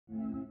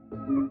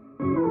Hello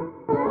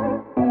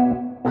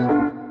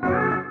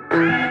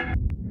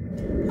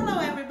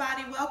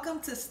everybody, welcome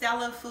to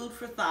Stella Food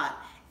for Thought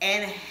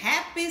and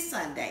happy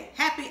Sunday.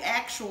 Happy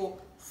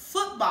actual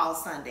football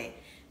Sunday.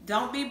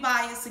 Don't be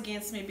biased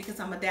against me because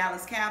I'm a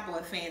Dallas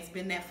Cowboy fan. It's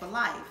been there for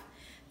life.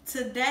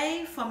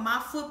 Today for my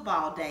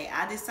football day,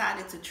 I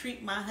decided to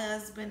treat my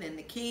husband and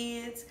the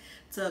kids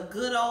to a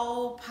good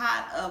old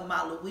pot of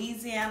my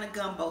Louisiana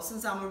Gumbo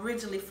since I'm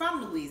originally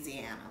from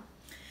Louisiana.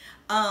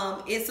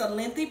 It's a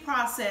lengthy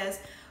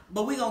process,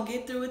 but we're going to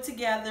get through it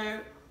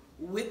together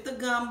with the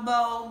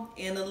gumbo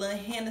in a little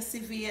Hennessy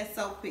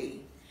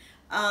VSOP.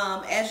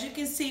 As you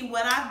can see,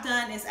 what I've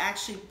done is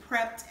actually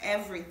prepped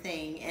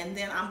everything, and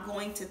then I'm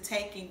going to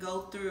take and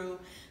go through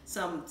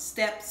some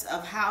steps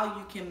of how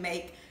you can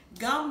make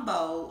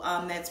gumbo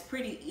that's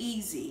pretty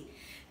easy.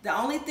 The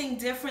only thing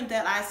different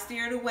that I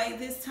steered away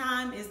this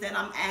time is that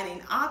I'm adding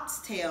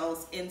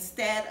oxtails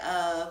instead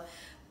of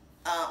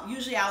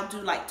usually I'll do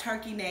like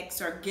turkey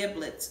necks or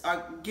giblets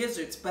or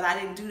gizzards, but I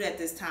didn't do that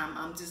this time.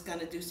 I'm just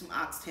gonna do some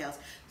oxtails.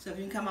 So if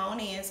you can come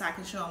on in so I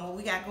can show them what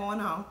we got going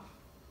on.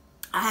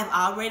 I have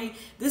already,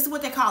 this is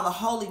what they call the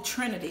Holy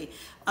Trinity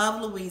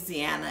of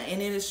Louisiana,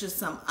 and it is just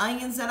some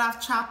onions that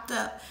I've chopped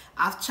up.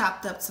 I've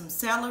chopped up some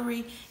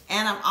celery,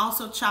 and I've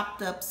also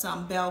chopped up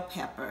some bell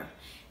pepper.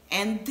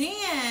 And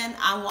then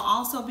I will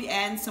also be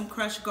adding some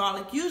crushed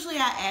garlic. Usually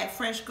I add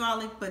fresh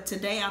garlic, but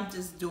today I'm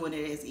just doing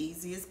it as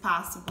easy as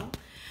possible.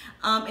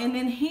 And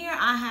then here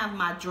I have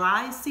my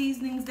dry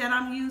seasonings that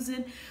I'm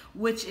using,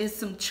 which is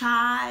some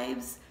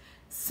chives,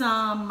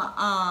 some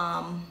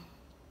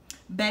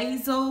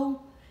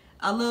basil,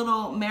 a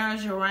little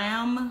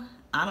marjoram.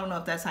 I don't know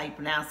if that's how you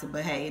pronounce it,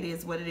 but hey, it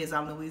is what it is.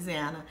 I'm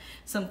Louisiana.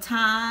 Some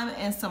thyme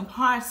and some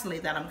parsley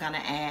that I'm gonna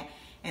add.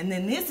 And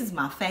then this is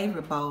my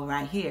favorite bowl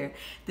right here.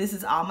 This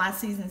is all my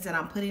seasonings that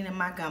I'm putting in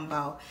my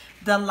gumbo.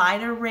 The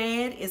lighter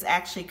red is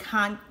actually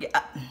cayenne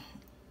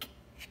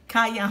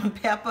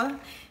pepper.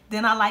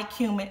 Then I like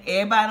cumin.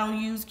 Everybody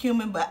don't use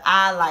cumin, but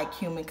I like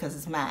cumin because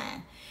it's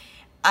mine.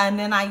 And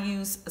then I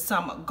use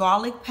some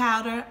garlic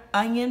powder,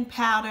 onion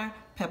powder,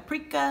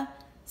 paprika,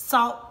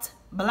 salt,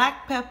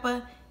 black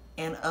pepper,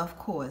 and of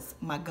course,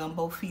 my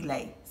gumbo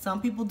filet. Some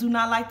people do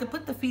not like to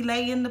put the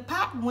filet in the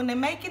pot when they're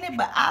making it,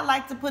 but I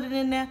like to put it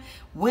in there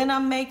when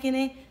I'm making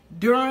it,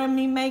 during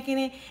me making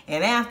it,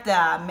 and after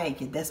I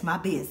make it. That's my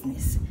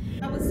business.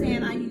 I was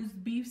saying I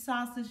used beef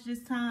sausage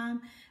this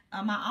time.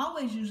 I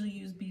always usually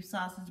use beef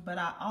sausage, but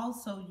I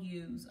also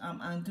use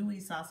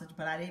andouille sausage,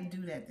 but I didn't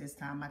do that this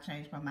time. I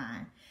changed my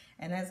mind.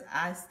 And as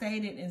I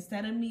stated,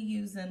 instead of me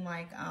using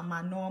like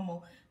my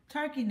normal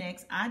turkey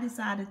necks, I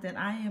decided that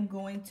I am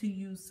going to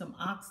use some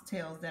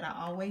oxtails that I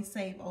always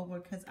save over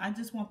because I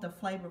just want the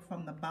flavor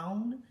from the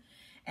bone.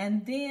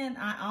 And then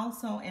I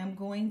also am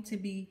going to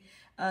be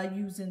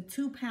using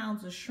 2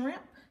 pounds of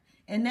shrimp.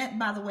 And that,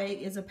 by the way,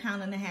 is 1.5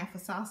 pounds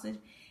of sausage.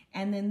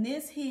 And then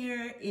this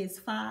here is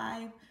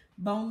 5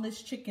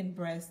 boneless chicken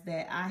breasts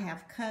that I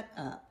have cut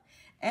up.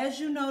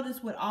 As you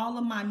notice with all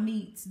of my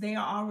meats, they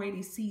are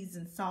already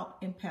seasoned, salt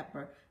and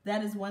pepper.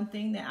 That is one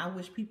thing that I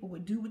wish people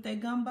would do with their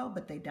gumbo,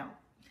 but they don't.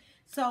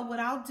 So what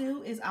I'll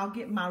do is I'll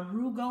get my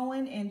roux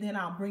going, and then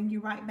I'll bring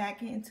you right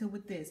back into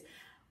with this.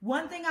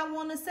 One thing I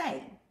want to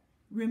say,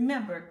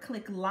 remember,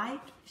 click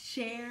like,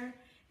 share,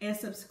 and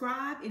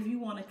subscribe if you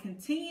want to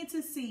continue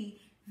to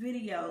see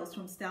videos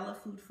from Stella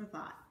Food for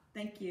Thought.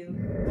 Thank you.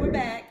 We're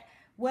back.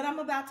 What I'm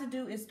about to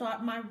do is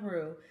start my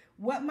roux.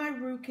 What my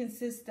roux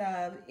consists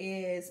of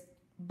is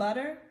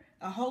butter,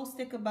 a whole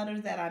stick of butter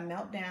that I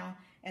melt down,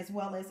 as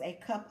well as a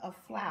cup of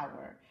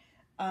flour.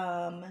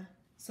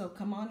 So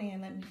come on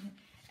in, let me.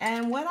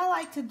 And what I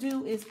like to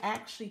do is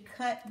actually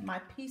cut my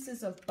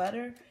pieces of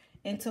butter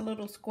into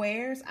little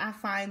squares. I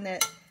find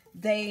that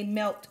they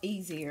melt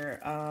easier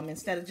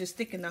instead of just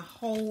sticking the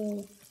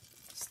whole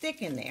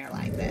stick in there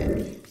like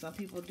that. Some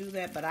people do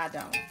that, but I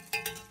don't.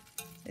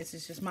 This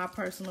is just my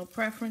personal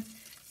preference.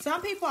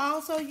 Some people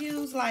also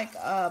use like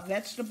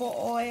vegetable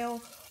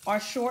oil or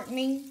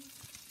shortening,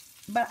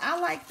 but I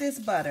like this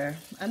butter.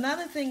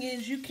 Another thing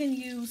is you can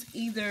use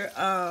either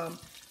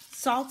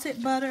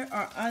salted butter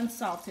or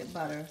unsalted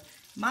butter.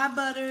 My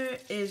butter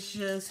is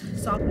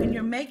just salt. When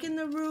you're making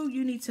the roux,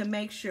 you need to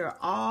make sure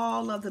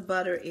all of the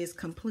butter is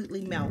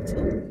completely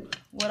melted.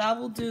 What I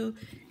will do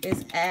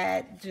is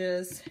add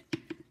just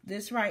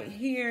this right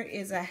here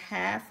is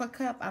 1/2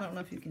 cup. I don't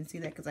know if you can see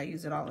that because I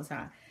use it all the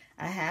time.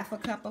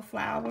 1/2 cup of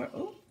flour.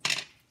 Ooh,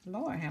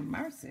 Lord have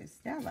mercy,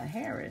 Stella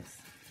Harris.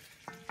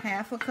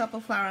 1/2 cup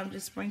of flour. I'm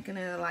just sprinkling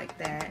it like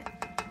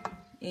that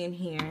in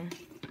here.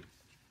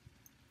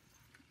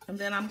 And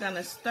then I'm going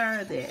to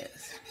stir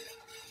this.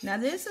 Now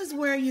this is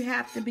where you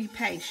have to be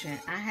patient.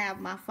 I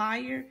have my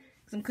fire,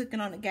 because I'm cooking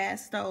on the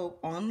gas stove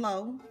on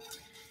low,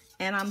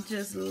 and I'm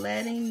just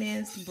letting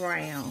this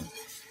brown.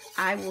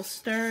 I will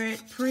stir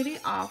it pretty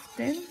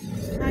often.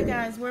 Hi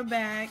guys, we're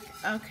back.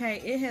 Okay,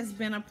 it has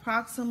been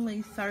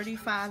approximately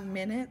 35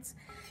 minutes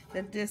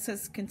that this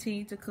has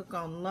continued to cook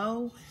on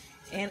low.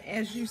 And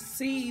as you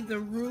see, the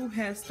roux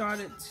has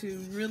started to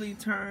really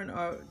turn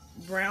a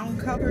brown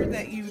color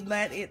that you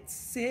let it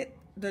sit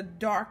the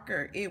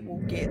darker it will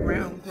get,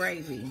 brown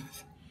gravy.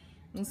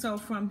 And so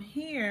from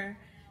here,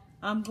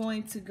 I'm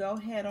going to go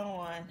ahead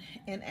on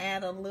and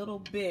add a little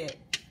bit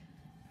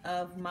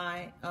of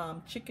my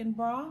chicken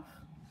broth,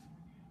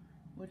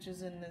 which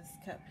is in this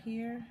cup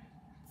here.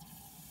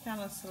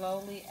 Kind of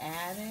slowly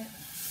add it.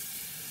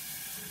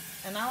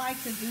 And I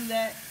like to do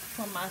that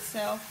for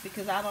myself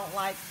because I don't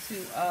like to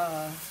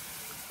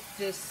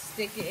just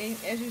stick it in.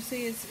 As you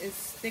see, it's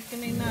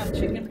sticking enough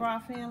chicken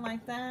broth in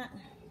like that.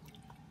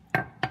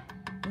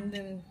 And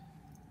then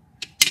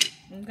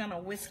I'm gonna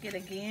whisk it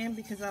again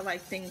because I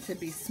like things to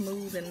be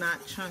smooth and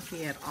not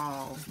chunky at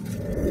all.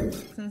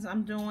 Since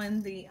I'm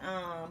doing the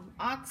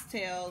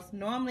oxtails,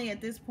 normally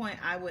at this point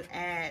I would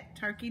add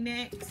turkey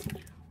necks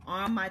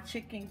on my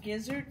chicken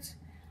gizzards,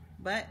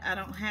 but I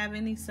don't have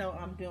any, so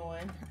I'm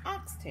doing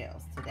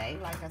oxtails today,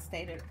 like I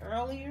stated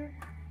earlier.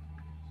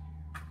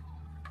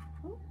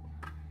 Ooh.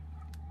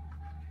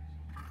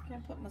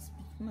 Can't put my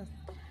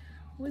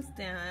whisk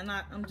down, and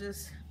I'm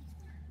just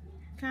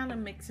kind of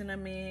mixing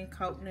them in,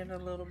 coating it a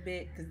little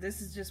bit, because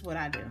this is just what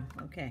I do,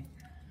 okay?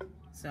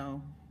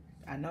 So,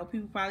 I know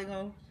people probably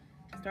gonna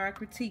start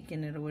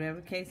critiquing it or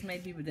whatever the case may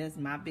be, but that's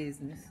my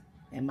business,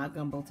 and my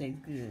gumbo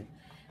tastes good.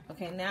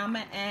 Okay, now I'm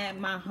gonna add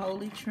my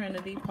Holy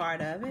Trinity part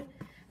of it.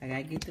 I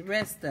gotta get the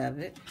rest of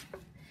it.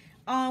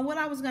 What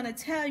I was gonna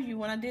tell you,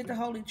 when I did the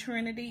Holy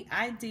Trinity,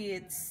 I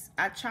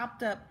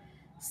chopped up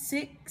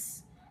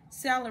 6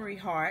 celery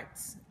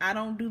hearts. I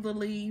don't do the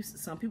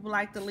leaves. Some people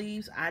like the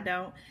leaves. I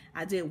don't.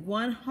 I did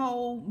 1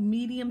 whole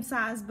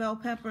medium-sized bell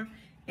pepper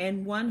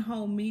and 1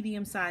 whole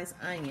medium-sized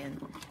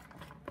onion.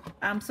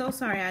 I'm so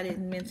sorry I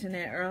didn't mention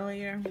that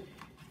earlier.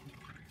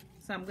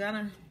 So I'm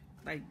gonna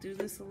like do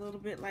this a little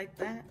bit like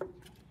that.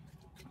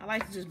 I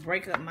like to just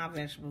break up my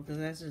vegetables because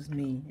that's just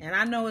me. And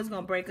I know it's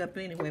gonna break up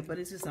anyway, but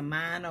it's just a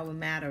mind over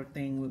matter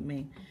thing with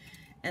me.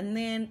 And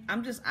then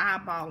I'm just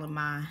eyeballing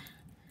my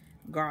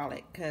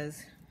garlic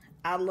because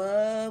I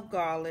love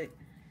garlic.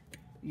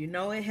 You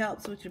know it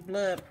helps with your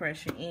blood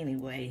pressure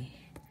anyway.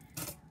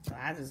 So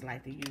I just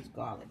like to use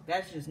garlic.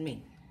 That's just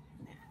me.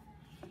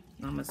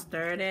 I'm going to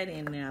stir that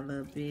in there a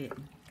little bit.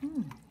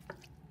 And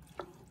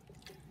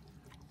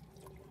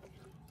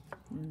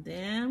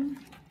then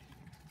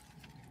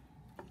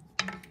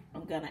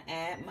I'm going to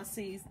add my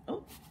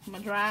my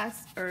dry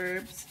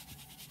herbs,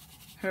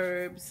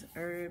 however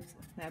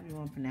you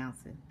want to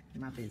pronounce it.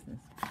 My business.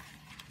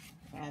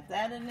 Add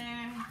that in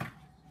there.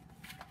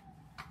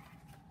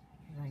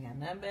 I got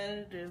nothing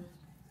better to do.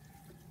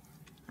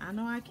 I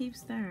know I keep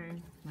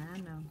stirring. I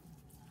know.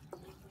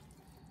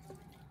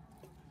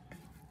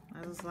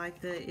 I just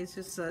like it's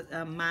just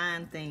a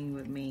mind thing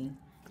with me.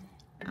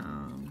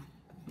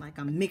 Like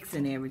I'm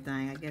mixing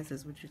everything. I guess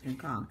that's what you can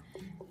call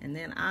it. And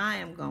then I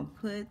am going to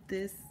put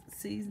this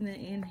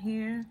seasoning in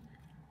here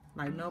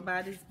like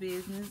nobody's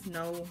business.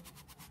 No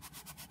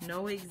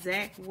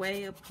exact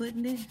way of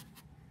putting it.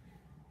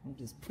 I'm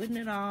just putting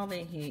it all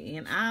in here.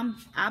 And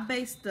I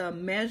base the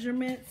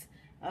measurements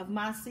of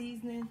my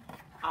seasoning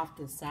off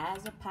the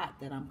size of pot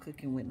that I'm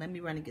cooking with. Let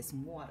me run and get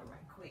some water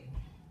right quick.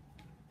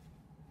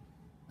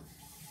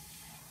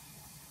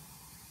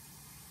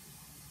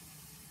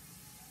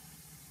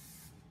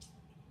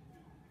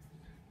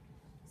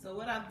 So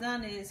what I've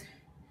done is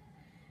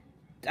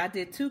I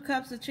did 2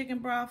 cups of chicken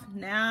broth.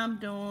 Now I'm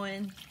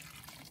doing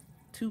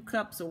 2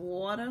 cups of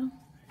water.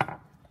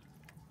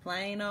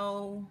 Plain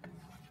old,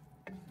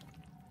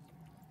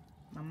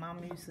 my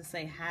mom used to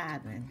say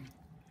hiving.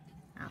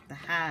 Out the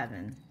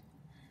hiving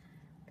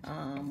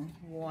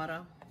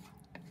water.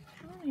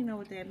 I don't even know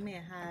what that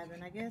meant,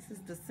 hiving. I guess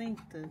it's the sink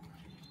to,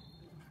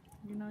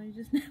 you know, you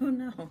just never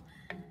know.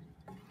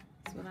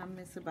 That's what I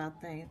miss about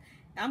things.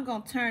 I'm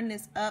going to turn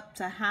this up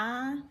to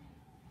high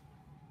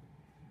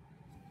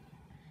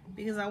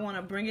because I want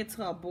to bring it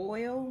to a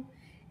boil.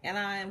 And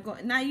I am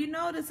going, now you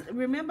notice,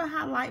 remember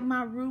how light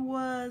my roux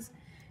was?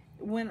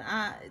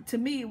 To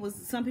me it was,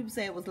 some people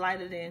say it was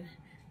lighter than,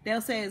 they'll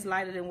say it's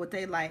lighter than what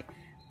they like.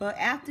 But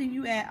after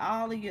you add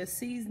all of your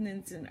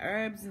seasonings and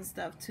herbs and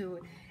stuff to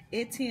it,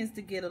 it tends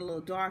to get a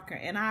little darker.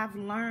 And I've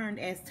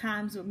learned as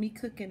times with me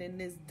cooking in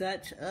this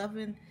Dutch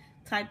oven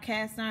type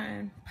cast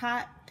iron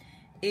pot,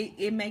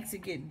 it makes it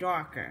get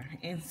darker.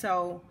 And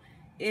so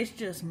it's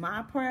just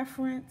my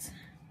preference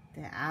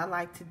that I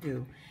like to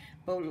do.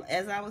 But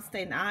as I was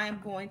saying, I am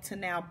going to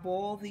now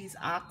boil these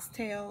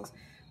oxtails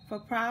for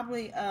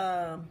probably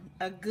a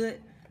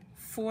good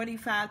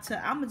 45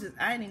 to,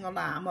 I ain't even gonna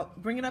lie, I'm gonna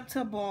bring it up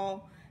to a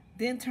boil,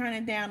 then turn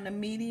it down to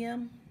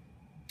medium,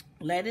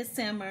 let it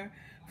simmer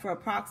for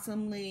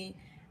approximately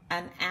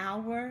an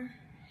hour,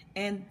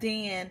 and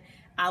then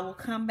I will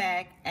come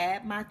back,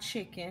 add my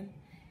chicken,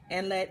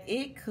 and let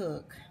it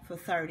cook for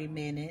 30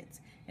 minutes.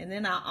 And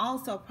then I'll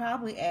also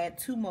probably add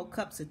 2 more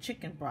cups of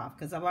chicken broth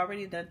because I've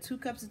already done 2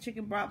 cups of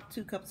chicken broth,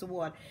 2 cups of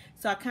water.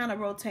 So I kind of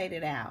rotate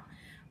it out.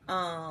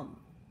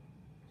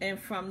 And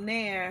from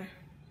there,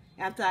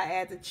 after I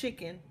add the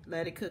chicken,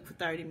 let it cook for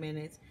 30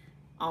 minutes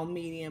on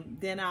medium.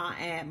 Then I'll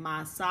add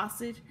my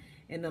sausage.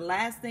 And the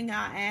last thing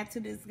I'll add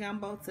to this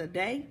gumbo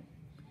today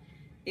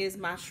is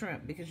my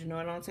shrimp, because you know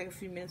it don't take a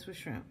few minutes with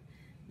shrimp.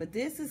 But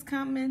this is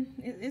coming.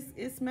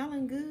 It's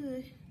smelling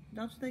good.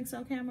 Don't you think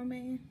so,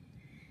 cameraman?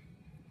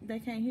 They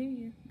can't hear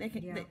you. They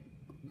can. Yeah.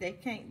 They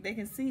can't. They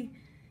can see.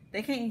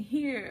 They can't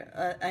hear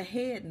a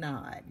head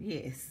nod.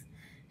 Yes.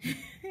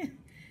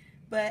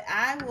 But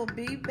I will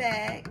be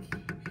back.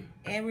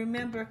 And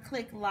remember,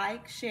 click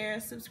like, share,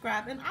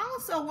 subscribe. And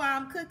also, while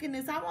I'm cooking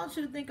this, I want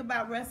you to think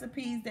about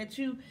recipes that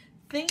you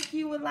think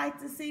you would like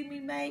to see me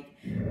make.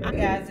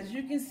 Guys, as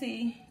you can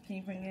see, can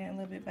you bring it in a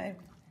little bit, baby?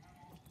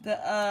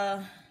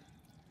 The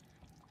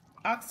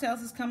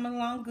oxtails is coming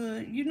along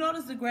good. You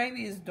notice the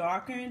gravy is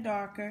darker and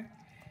darker.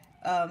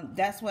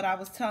 That's what I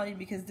was telling you,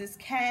 because this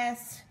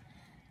cast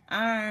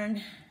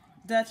iron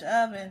Dutch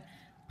oven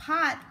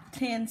pot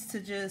tends to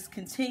just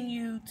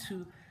continue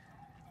to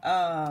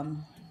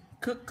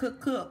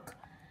cook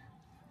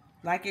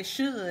like it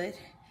should.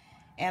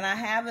 And I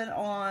have it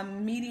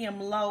on medium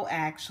low,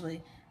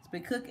 actually. It's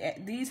been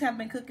these have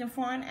been cooking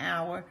for an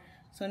hour.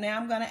 So now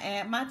I'm gonna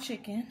add my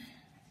chicken,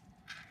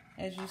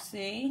 as you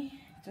see,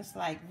 just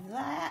like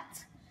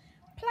that.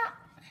 Plop.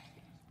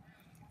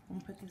 I'm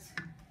gonna put this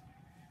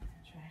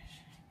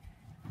trash.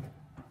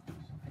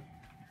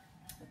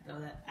 Throw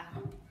that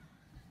out.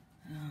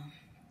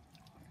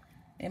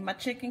 And my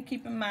chicken,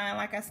 keep in mind,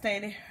 like I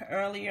stated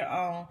earlier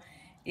on,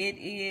 it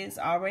is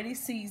already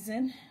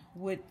seasoned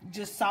with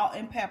just salt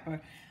and pepper.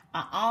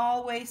 I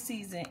always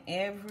season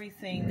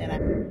everything that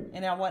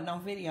and I wasn't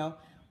on video.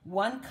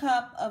 1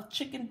 cup of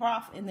chicken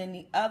broth, and then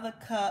the other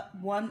cup,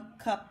 1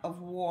 cup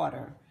of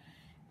water,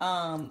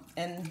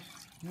 and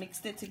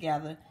mixed it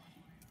together.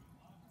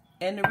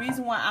 And the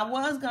reason why I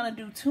was gonna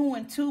do 2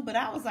 and 2, but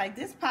I was like,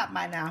 this pot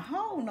might not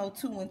hold no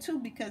 2 and 2,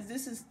 because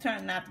this is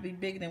turning out to be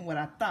bigger than what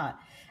I thought.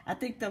 I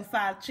think them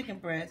 5 chicken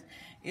breasts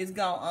is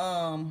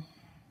gonna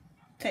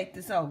take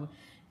this over.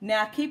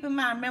 Now keep in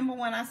mind, remember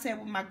when I said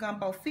with my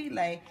gumbo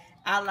filet,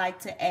 I like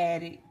to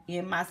add it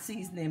in my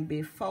seasoning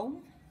before,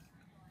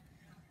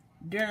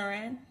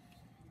 during,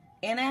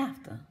 and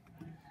after.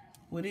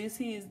 Well, this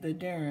here's the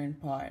during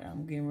part.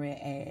 I'm getting ready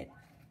to add.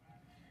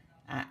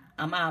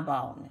 I'm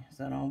eyeballing it,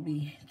 so don't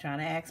be trying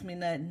to ask me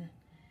nothing.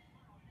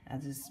 I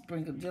just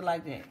sprinkle just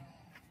like that.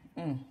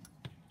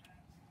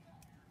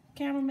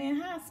 Cameraman,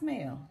 how I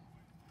smell?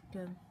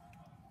 Good.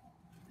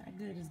 How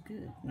good is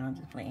good? No, I'm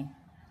just playing.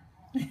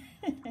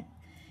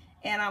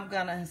 And I'm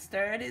gonna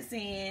stir this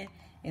in.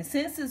 And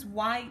since it's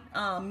white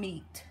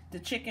meat, the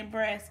chicken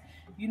breast,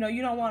 you know,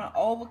 you don't want to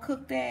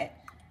overcook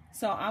that.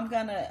 So I'm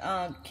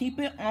gonna keep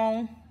it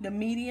on the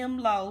medium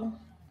low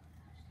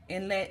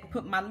and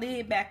put my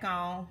lid back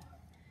on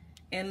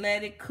and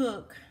let it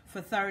cook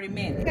for 30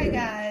 minutes. Okay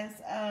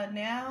guys,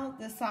 now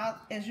the sauce,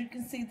 as you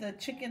can see, the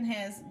chicken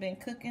has been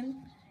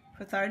cooking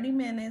for 30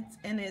 minutes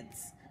and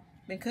it's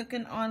been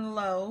cooking on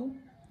low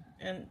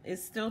and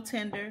it's still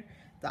tender.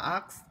 The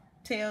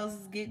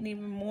oxtails is getting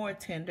even more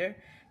tender.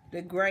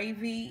 The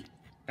gravy,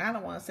 I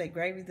don't want to say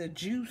gravy, the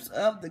juice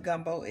of the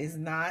gumbo is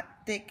not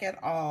thick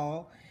at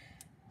all.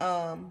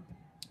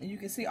 You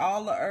can see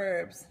all the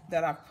herbs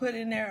that I put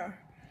in there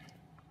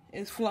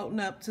is floating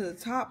up to the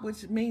top,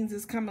 which means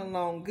it's coming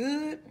along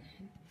good.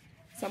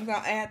 So I'm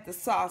gonna add the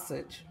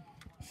sausage.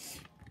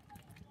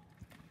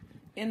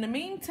 In the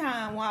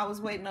meantime, while I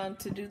was waiting on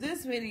to do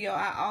this video,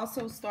 I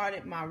also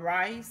started my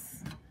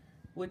rice,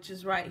 which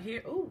is right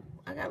here. Ooh,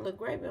 I got a little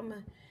gravy on my,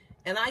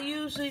 and I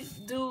usually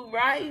do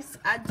rice.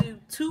 I do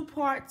 2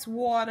 parts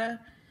water,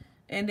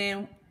 and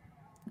then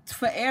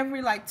for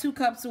every like 2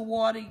 cups of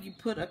water, you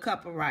put a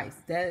cup of rice.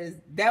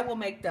 That will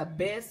make the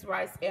best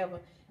rice ever.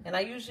 And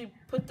I usually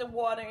put the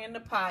water in the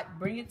pot,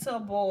 bring it to a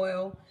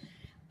boil,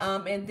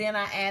 and then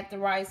I add the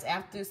rice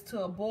after it's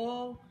to a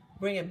boil.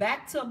 Bring it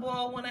back to a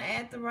boil when I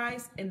add the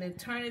rice, and then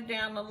turn it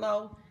down to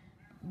low.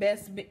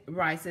 Best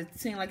rice. It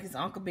seems like it's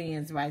Uncle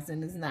Ben's rice,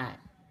 and it's not.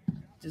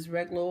 Just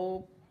regular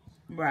old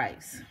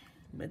rice.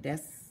 But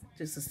that's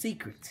just a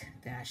secret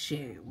that I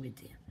share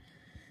with you.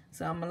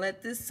 So I'm gonna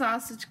let this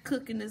sausage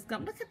cook in this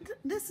gum. Look at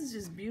this, is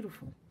just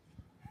beautiful.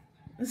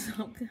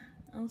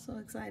 I'm so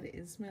excited.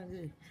 It smells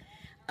good.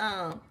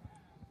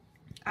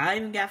 I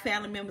even got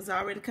family members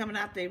already coming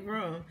out their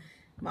room.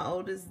 My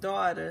oldest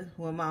daughter,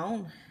 well,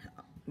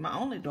 my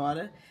only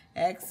daughter,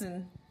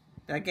 asking,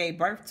 that I gave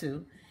birth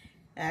to,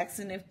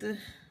 asking if the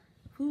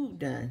food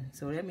done.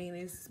 So that means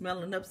it's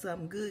smelling up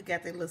something good.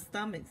 Got their little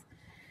stomachs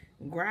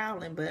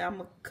growling. But I'm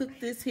gonna cook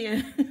this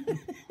here.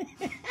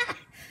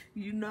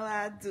 You know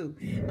I do.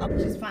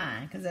 Which is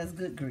fine, because that's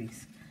good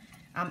grease.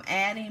 I'm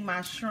adding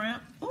my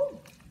shrimp. Oh,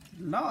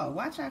 Lord,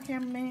 watch out,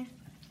 cameraman.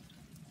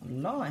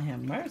 Lord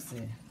have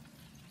mercy.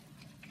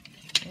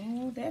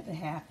 Oh, that to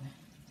happen.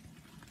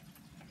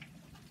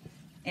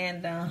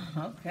 And,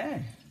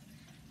 okay.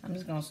 I'm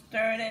just going to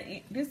stir that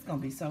in. This is going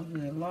to be so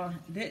good, Lord.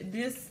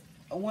 This,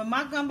 when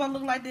my gumbo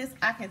look like this,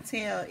 I can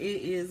tell it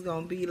is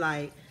going to be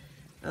like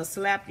a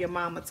slap your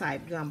mama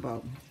type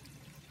gumbo.